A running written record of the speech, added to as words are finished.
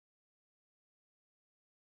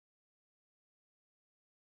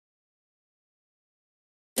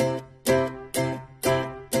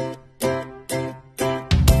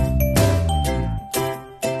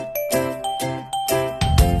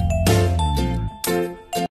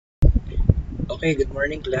Okay, good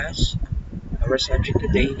morning, class. Our subject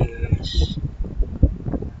today is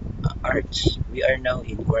arts. We are now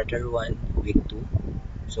in quarter 1, week 2.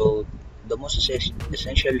 So, the most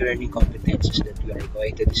essential learning competencies that we are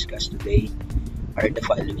going to discuss today are the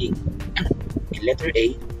following. Letter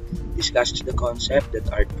A discusses the concept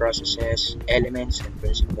that art processes, elements, and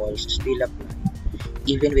principles still apply,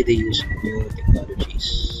 even with the use of new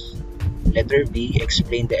technologies. Letter B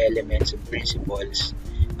explains the elements and principles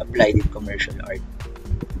applied in commercial art.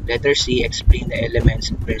 Letter C explains the elements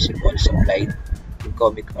and principles applied in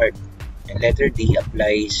comic art. And letter D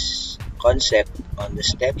applies concept on the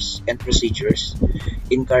steps and procedures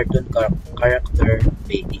in cartoon character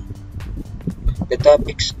making. The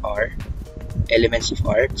topics are elements of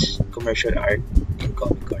arts, commercial art, and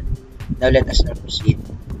comic art. Now let us now proceed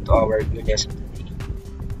to our new lesson today.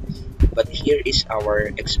 But here is our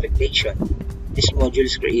expectation. This module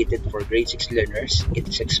is created for grade 6 learners. It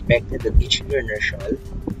is expected that each learner shall: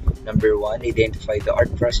 Number 1, identify the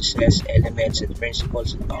art processes, elements, and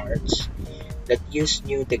principles of arts that use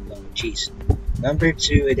new technologies. Number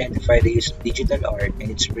 2, identify the use of digital art and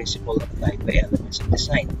its principle applied by elements of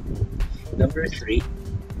design. Number 3,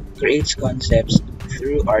 creates concepts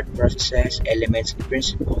through art processes, elements, and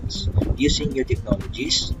principles using new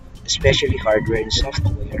technologies, especially hardware and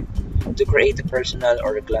software, to create a personal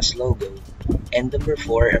or a class logo. And number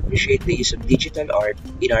 4, appreciate the use of digital art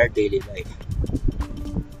in our daily life.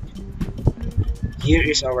 Here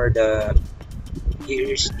is the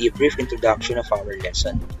brief introduction of our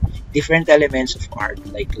lesson. Different elements of art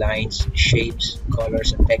like lines, shapes,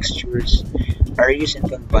 colors, and textures are used and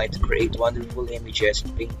combined to create wonderful images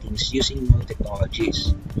and paintings using new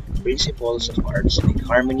technologies. Principles of arts like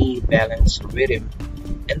harmony, balance, rhythm,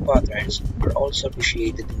 and patterns are also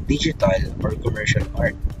appreciated in digital or commercial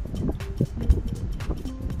art.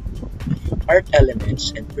 Art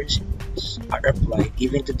elements and principles are applied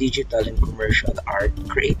even to digital and commercial art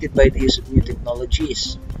created by the use of new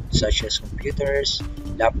technologies such as computers,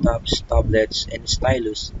 laptops, tablets, and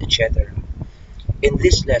stylus, etc. In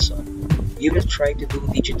this lesson, you will try to do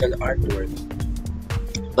digital artwork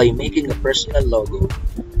by making a personal logo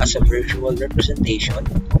as a virtual representation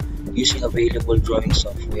using available drawing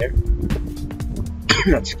software.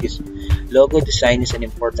 Excuse me. Logo design is an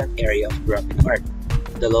important area of graphic art.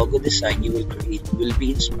 The logo design you will create will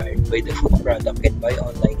be inspired by the food product and buy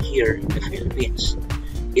online here in the Philippines.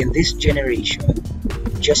 In this generation,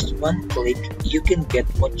 just one click you can get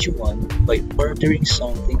what you want by ordering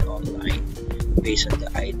something online based on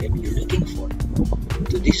the item you're looking for.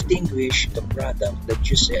 To distinguish the product that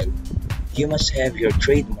you sell, you must have your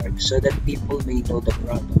trademark so that people may know the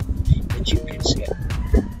product that you can sell.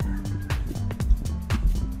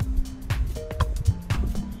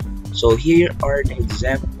 So here are the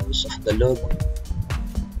examples of the logo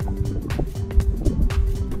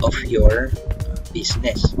of your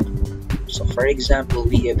business. So for example,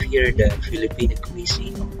 we have here the Filipino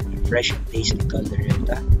cuisine, fresh and tasty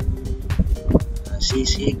caldereta.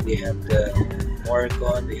 Sisig, we have the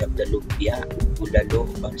morcon, we have the lumpia, bulalo,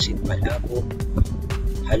 pansit palabo,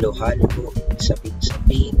 halo-halo,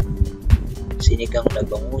 sapin-sapin, sinigang na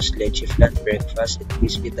bangus, leche flan breakfast, at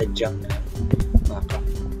crispy tadyang na maka.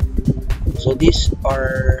 So these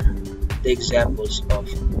are the examples of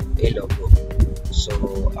a logo. So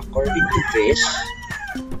according to this,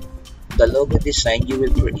 the logo design you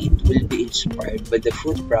will create will be inspired by the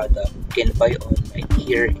food product you can buy online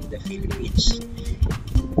here in the Philippines.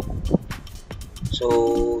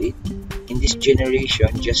 So in this generation,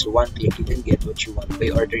 just one click you can get what you want by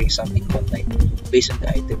ordering something online based on the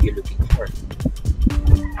item you're looking for.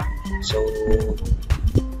 So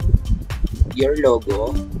your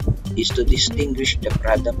logo is to distinguish the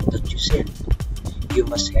product that you sell. You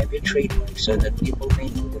must have a trademark so that people may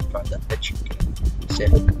know the product that you can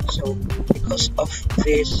sell. So because of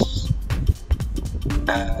this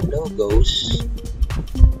logos,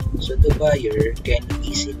 so the buyer can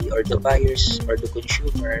easily, or the buyers or the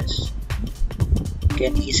consumers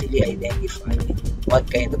can easily identify what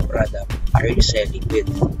kind of product are you selling with.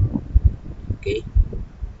 Okay,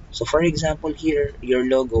 so for example here, your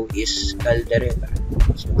logo is caldereta.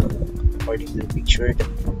 So according to the picture,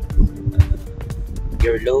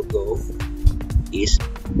 your logo is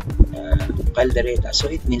caldereta, so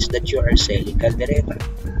it means that you are selling caldereta.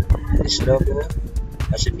 This logo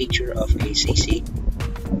has a picture of a sisig,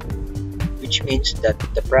 which means that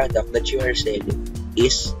the product that you are selling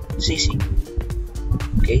is sisig.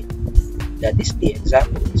 Okay, that is the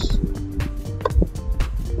examples.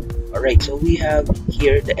 Alright, so we have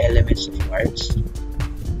here the elements of arts and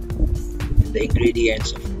the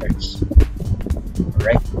ingredients of arts.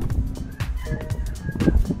 Alright,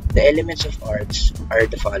 The elements of arcs are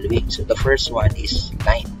the following. So the first one is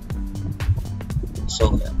line. So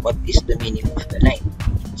what is the meaning of the line?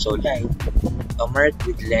 So line, a mark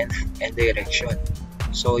with length and direction.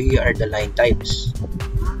 So here are the line types.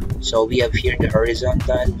 So we have here the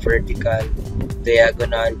horizontal, vertical,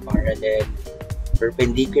 diagonal, parallel,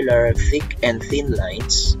 perpendicular, thick and thin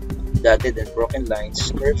lines, dotted and broken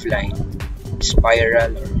lines, curved line,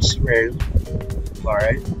 spiral or swirl,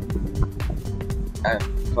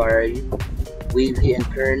 furl, wavy and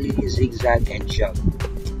curly, zigzag and jog.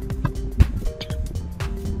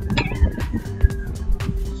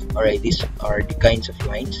 Alright, these are the kinds of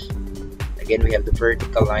lines. Again, we have the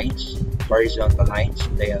vertical lines, horizontal lines,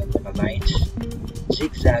 diagonal lines,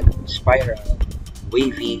 zigzag, spiral,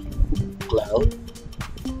 wavy, cloud,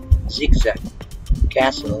 zigzag,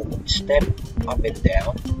 castle, step, up and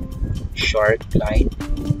down, sharp line,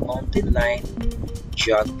 mountain line,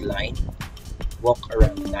 jog line, walk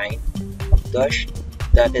around line, dash,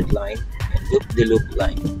 dotted line, and loop-the-loop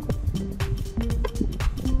line.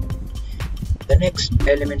 The next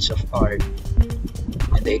elements of art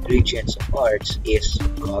and the ingredients of arts is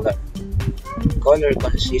color. Color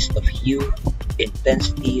consists of hue,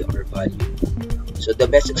 intensity, or value. So the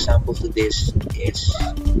best example to this is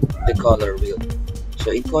the color wheel.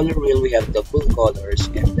 So in color wheel, we have the full colors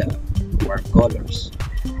and the warm colors.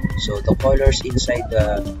 So the colors inside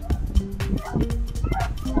the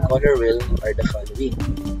color wheel are the following.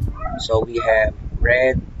 So we have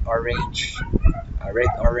red, orange,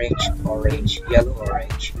 orange, yellow,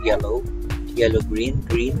 green,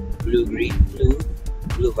 blue,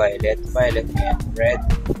 violet, and red,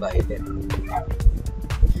 violet.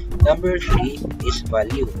 Number 3 is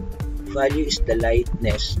value. Value is the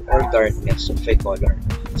lightness or darkness of a color.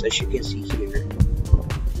 So as you can see here,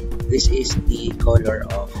 this is the color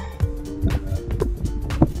of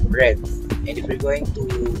red. And if we're going to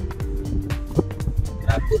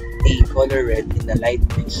put the color red in the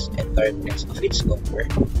lightness and darkness of its color,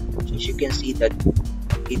 so as you can see that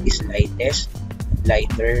it is lightest,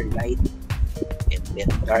 lighter, light, and then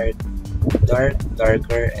dark,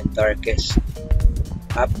 darker, and darkest,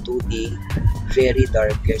 up to the very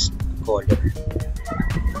darkest color.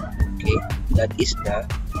 Okay, that is the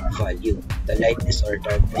value, the lightness or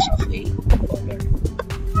darkness of a color.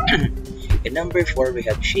 In number 4, we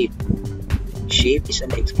have shape. Shape is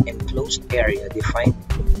an enclosed area defined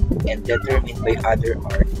and determined by other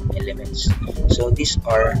art elements. So these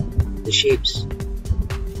are the shapes,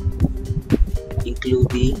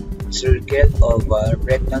 including circle, oval,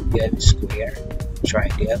 rectangle, square,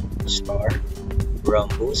 triangle, star,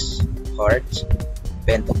 rhombus, heart,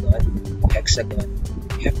 pentagon, hexagon,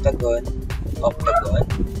 heptagon, octagon,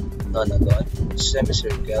 nonagon,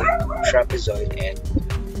 semicircle, trapezoid, and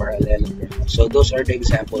parallelogram. So those are the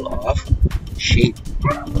example of shape.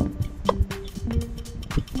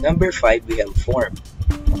 Number 5, we have form.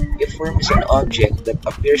 A form is an object that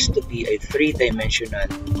appears to be a three-dimensional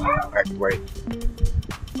artwork.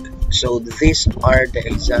 So these are the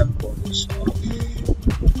examples of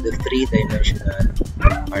the three-dimensional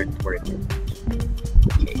artwork.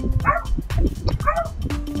 Okay.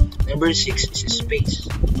 Number 6 is space.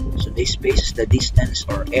 So the space is the distance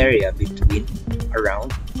or area between,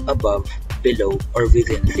 around, above, below, or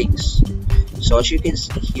within things. So as you can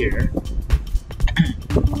see here,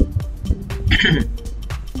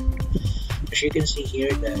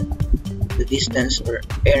 that the distance or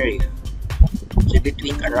area, so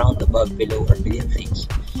between, around, above, below, or within things,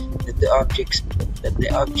 that the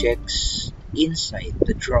objects inside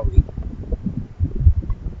the drawing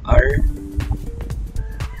are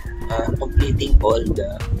completing all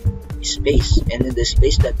the space, and then the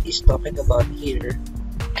space that is talking about here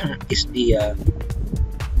is the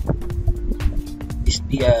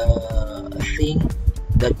thing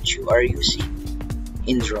that you are using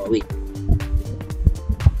in drawing.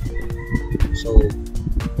 So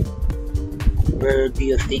where do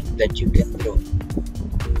you think that you can draw?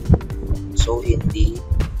 So in the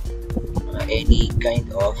any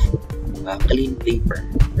kind of clean paper,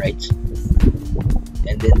 right?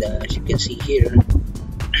 And then as you can see here,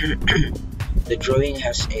 the drawing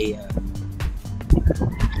has a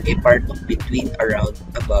part of between, around,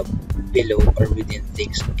 above, below, or within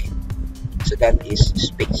things. So that is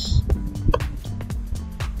space.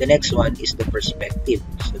 The next one is the perspective.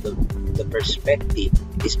 So the perspective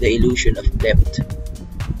is the illusion of depth.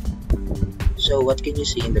 So what can you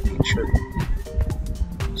see in the picture?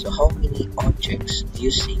 So how many objects do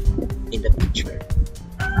you see in the picture?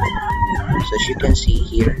 So as you can see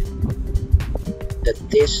here, that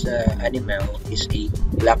this animal is a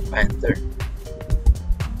black panther.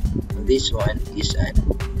 And this one is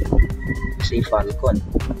is a falcon.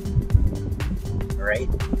 Alright,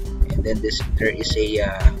 and then there is a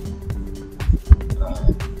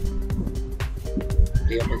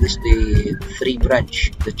do you know this, the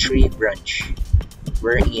tree branch,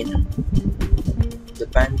 wherein the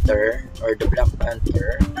panther or the black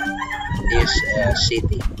panther is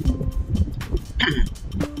sitting.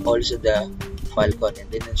 Also the falcon,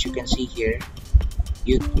 and then as you can see here,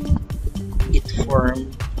 it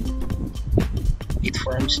forms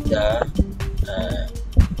the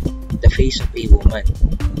face of a woman.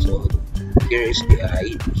 So here is the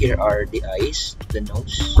eye, here are the eyes, the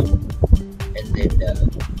nose, and then the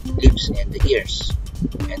lips and the ears,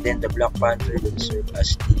 and then the black panther will serve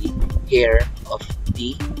as the hair of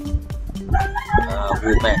the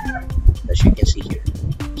woman, as you can see here.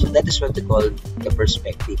 So that is what they call the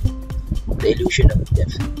perspective, the illusion of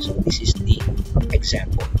depth. So this is the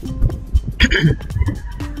example.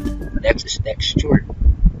 Next is texture.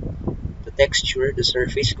 The texture, the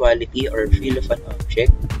surface quality or feel of an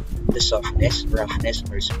object, the softness, roughness,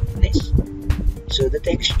 or smoothness. So the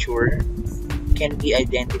texture can be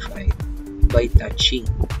identified by touching.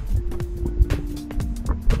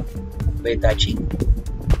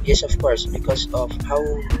 Yes, of course, because of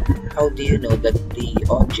how do you know that the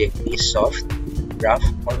object is soft, rough,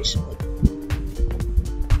 or smooth?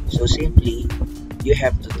 So simply, you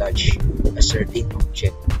have to touch a certain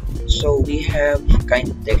object. So we have kind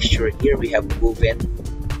of texture here. We have woven,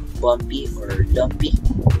 bumpy or lumpy,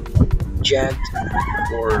 jagged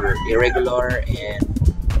or irregular, and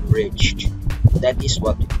ridged. That is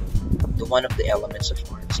what one of the elements of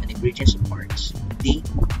arts and ingredients of arts, the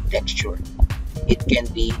texture. It can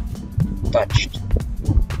be touched.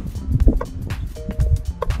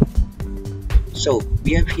 So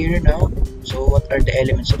we have here now. So what are the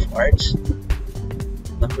elements of arts?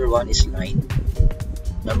 Number 1 is line.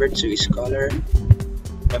 Number 2 is color.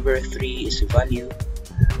 Number 3 is value.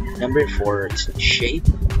 Number 4 is shape.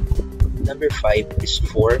 Number 5 is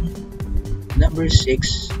form. Number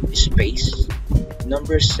 6 is space.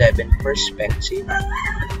 Number 7, perspective.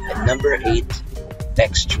 And number 8,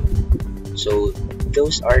 texture. So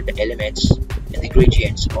those are the elements and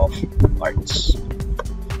ingredients of arts.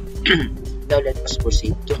 Now let us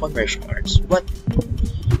proceed to commercial arts. What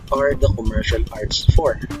are the commercial arts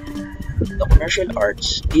for? The commercial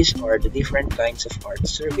arts, these are the different kinds of art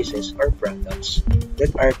services or products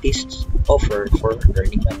that artists offer for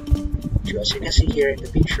earning money. So as you can see here in the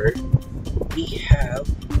picture, we have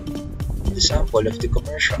the sample of the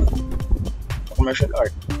commercial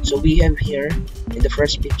art. So we have here in the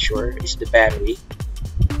first picture is the battery,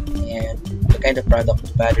 and the kind of product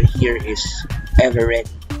of the battery here is Ever Ready.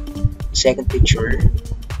 The second picture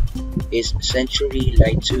is Century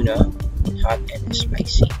Light Tuna, hot and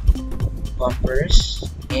spicy. Bumpers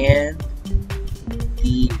and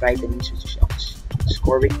the vitamins which is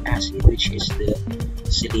ascorbic acid, which is the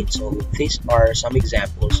saline. So these are some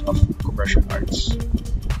examples of commercial arts.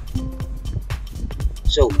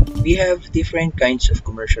 So we have different kinds of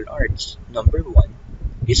commercial arts. Number 1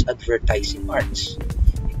 is advertising arts.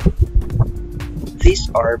 These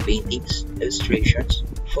are paintings, illustrations,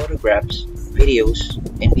 photographs, videos,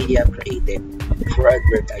 and media created for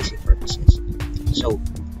advertising purposes. So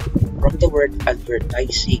from the word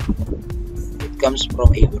advertising, it comes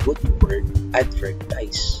from a root word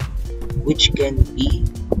advertise, which can be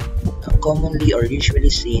commonly or usually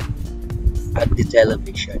seen at the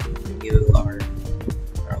television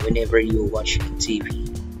whenever you watch TV.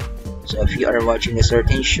 So if you are watching a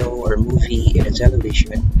certain show or movie in a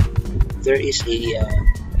television, there is a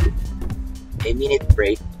minute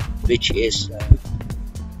break, which is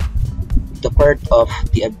the part of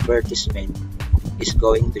the advertisement is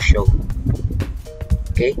going to show.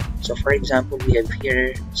 Okay, so for example, we have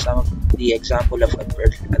here some of the example of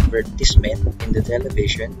advertisement in the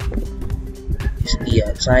television. Is the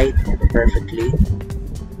outside perfectly,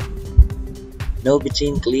 no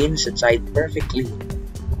between clean, sa side perfectly,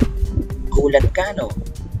 kulat kano,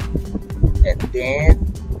 and then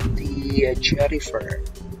the Jennifer.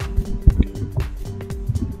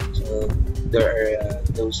 So there are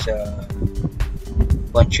those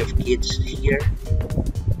bunch of kids here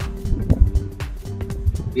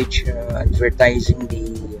which advertising the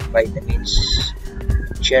vitamins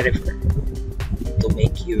Jennifer to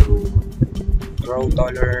make you grow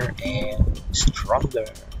taller and stronger.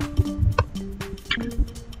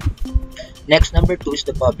 Next, number 2 is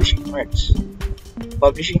the publishing arts.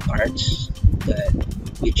 Publishing arts,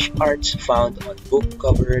 which arts found on book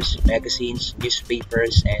covers, magazines,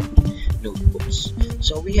 newspapers, and notebooks.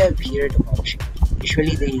 So we have here the publishing.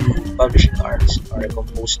 Usually the publishing arts are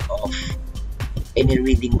composed of any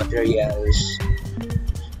reading materials,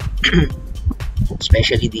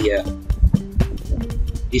 especially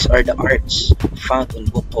these are the arts found on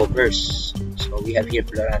book covers. So we have here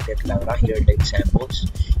Florante at Laura. Here are the examples.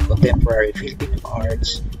 Contemporary Filipino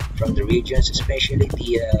arts from the regions, especially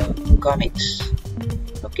the comics.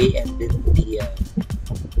 Okay, and then the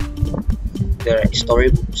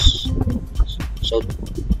storybooks. So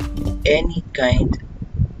any kind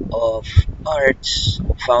of arts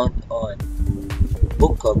found on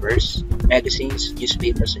book covers, magazines,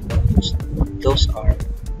 newspapers, and novels, those are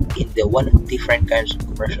in the one of different kinds of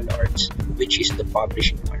commercial arts, which is the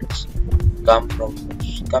publishing arts. Comes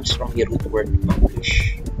from the root word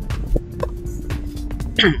publish.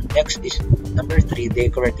 Next is number 3,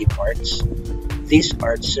 decorative arts. These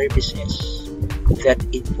are services that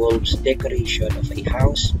involves decoration of a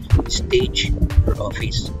house, stage, or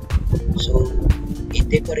office. So in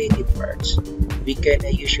decorative arts, we can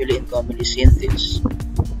usually and commonly see this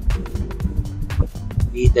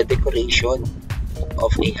with the decoration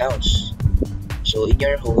of a house. So in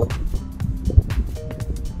your home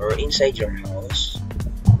or inside your house,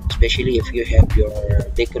 especially if you have your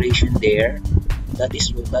decoration there, that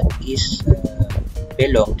is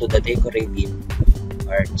belong to the decorative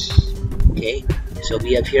arts. Okay, so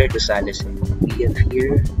we have here the sales. We have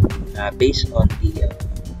here based on the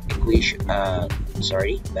equation.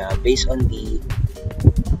 Based on the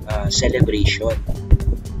celebration.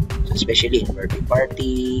 So especially in birthday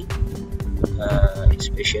party,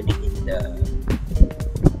 especially in the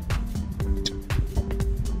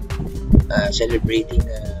celebrating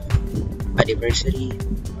anniversary.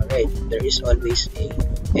 Alright, there is always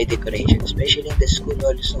a decoration, especially in the school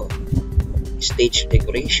also. Stage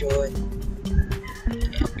decoration.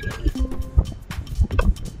 Okay.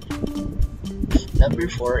 Number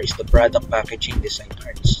 4 is the product packaging design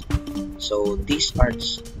arts. So these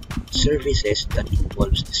arts services that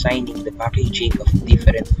involves designing the packaging of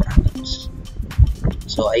different products.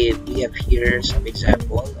 So we have here some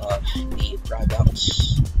example of the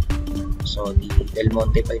products. So the Del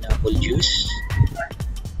Monte pineapple juice.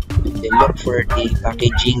 And then look for the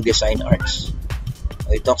packaging design arts.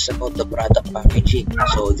 It talks about the product packaging.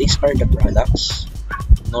 So these are the products.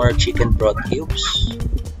 Nor chicken broth cubes.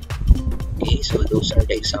 Okay, so those are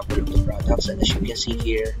the example of the products, and as you can see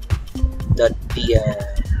here, that the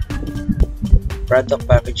product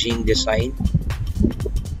packaging design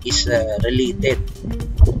is related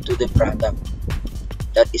to the product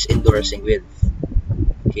that is endorsing with.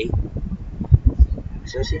 Okay,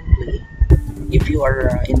 so simply, if you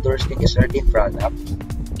are endorsing a certain product,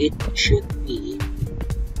 it should be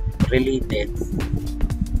related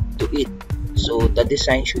to it. So the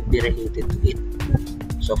design should be related to it.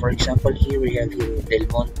 So for example, here we have here Del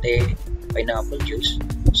Monte pineapple juice.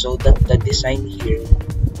 So that the design here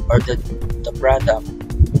or the product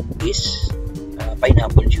is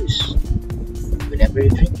pineapple juice. Whenever you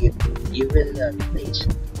drink it, you will taste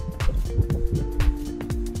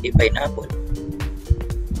a pineapple,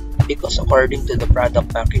 because according to the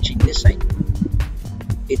product packaging design,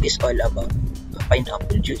 it is all about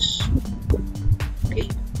pineapple juice. Okay,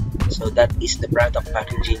 so that is the product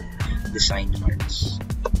packaging design arts.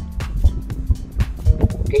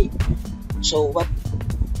 Okay, so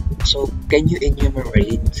can you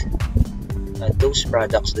enumerate those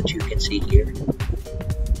products that you can see here?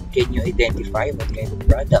 Can you identify what kind of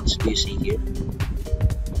products do you see here?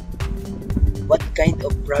 What kind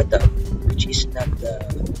of product which is not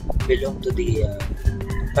belong to the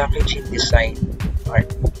packaging design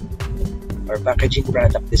art or packaging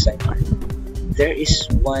product design art? There is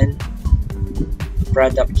one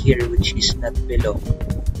product here which is not belong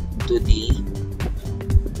to the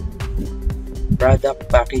product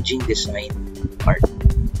packaging design art.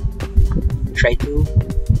 Try to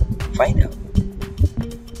find out.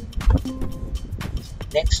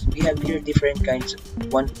 Next, we have here different kinds of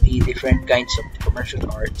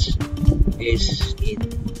commercial arts is in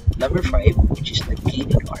number 5, which is the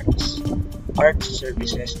gaming arts. Art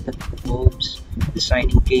services that involves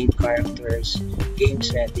designing game characters, game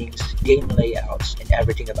settings, game layouts, and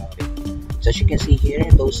everything about it. So as you can see here,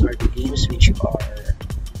 those are the games which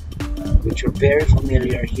are very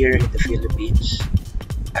familiar here in the Philippines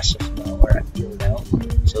as of now or until now.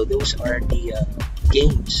 So those are the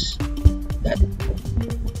games that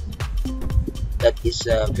is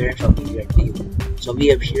very familiar to you. So we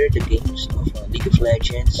have here the games of League of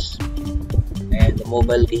Legends and the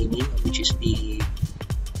mobile gaming, which is the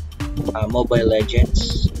Mobile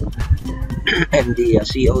Legends and the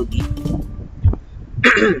COD,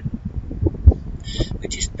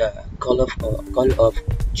 which is the Call of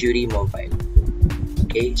Duty Mobile.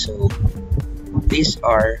 Okay, so these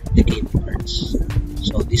are the game parts.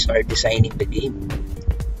 So these are designing the game.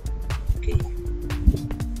 Okay,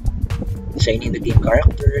 designing the game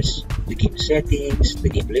characters, the game settings, the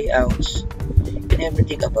game layouts, and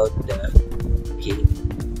everything about the game.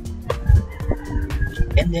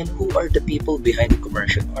 And then who are the people behind the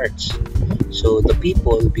commercial arts? So the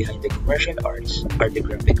people behind the commercial arts are the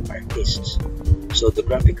graphic artists. So the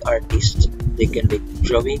graphic artists, they can make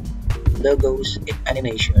drawing, logos, and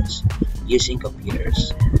animations using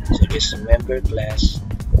computers. So just remember, class,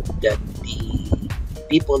 that the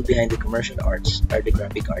people behind the commercial arts are the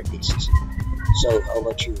graphic artists. So how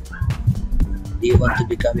about you? Do you want to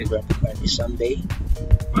become a graphic artist someday?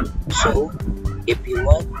 So if you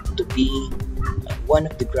want to be one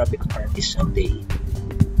of the graphic artists someday,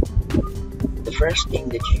 the first thing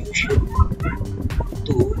that you should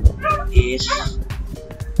do is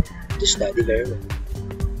to study very well.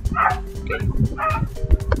 Okay.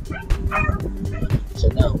 So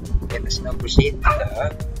now, let us now proceed to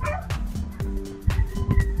the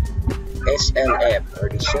SLM, or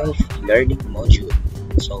the self-learning module.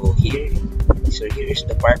 So here is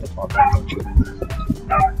the part of our module.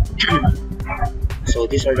 So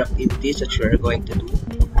these are the activities that you are going to do.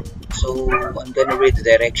 So I'm gonna read the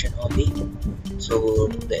direction only. So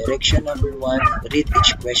direction number 1, read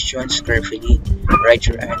each questions carefully. Write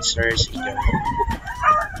your answers in your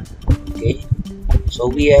notebook. Okay. So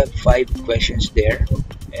we have 5 questions there,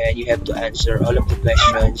 and you have to answer all of the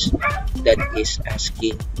questions that is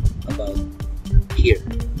asking about here.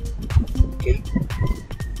 Okay.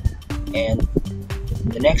 And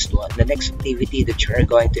the next activity that you are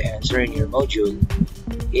going to answer in your module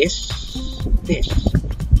is this.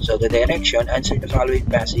 So the direction, answer the following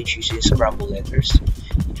passage using scramble letters.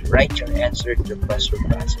 Write your answer to the crossword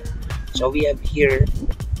puzzle. So we have here,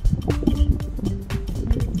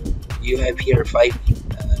 you have here 5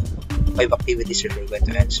 activities that you're going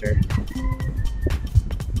to answer.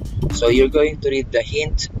 So you're going to read the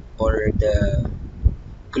hint or the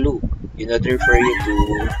clue in order for you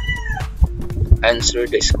to answer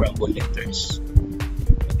the scramble letters.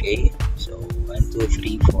 Okay, so 1, 2,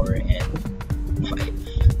 3, 4, and 5.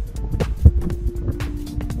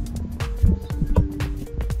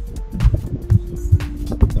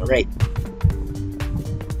 Alright,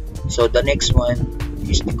 so the next one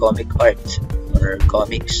is the comic art or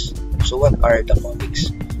comics. So what are the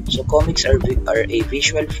comics? So comics are a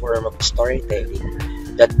visual form of storytelling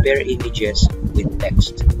that pair images with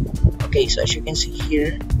text. Okay, so as you can see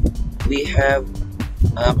here, we have,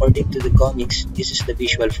 according to the comics, this is the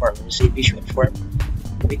visual form. When we say visual form,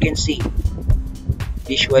 we can see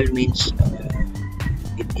visual means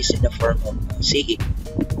it is in the form of seeing.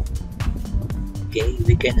 Okay,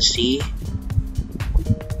 we can see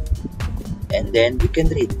and then we can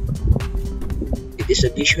read. It is a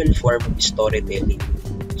visual form of storytelling.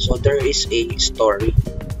 So there is a story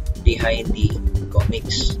behind the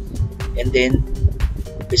comics, and then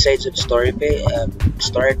besides of storytelling,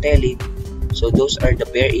 so those are the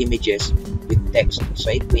pair images with text.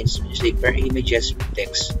 So it means when you say pair images with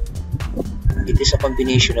text, it is a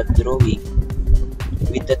combination of drawing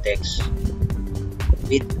with the text,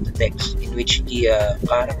 in which the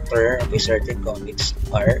character of a certain comics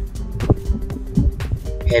are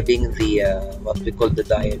having the what we call the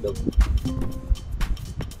dialogue,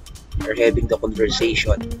 or having the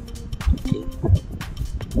conversation. Okay,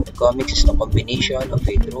 the comics is the combination of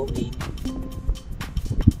a drawing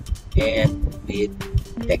and with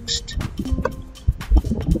text.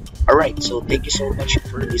 Alright, so thank you so much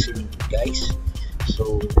for listening, guys.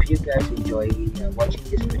 So if you guys enjoy watching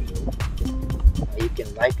this video, you can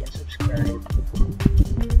like and subscribe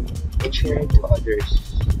and share it to others.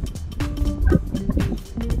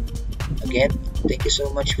 Again, thank you so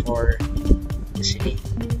much for listening.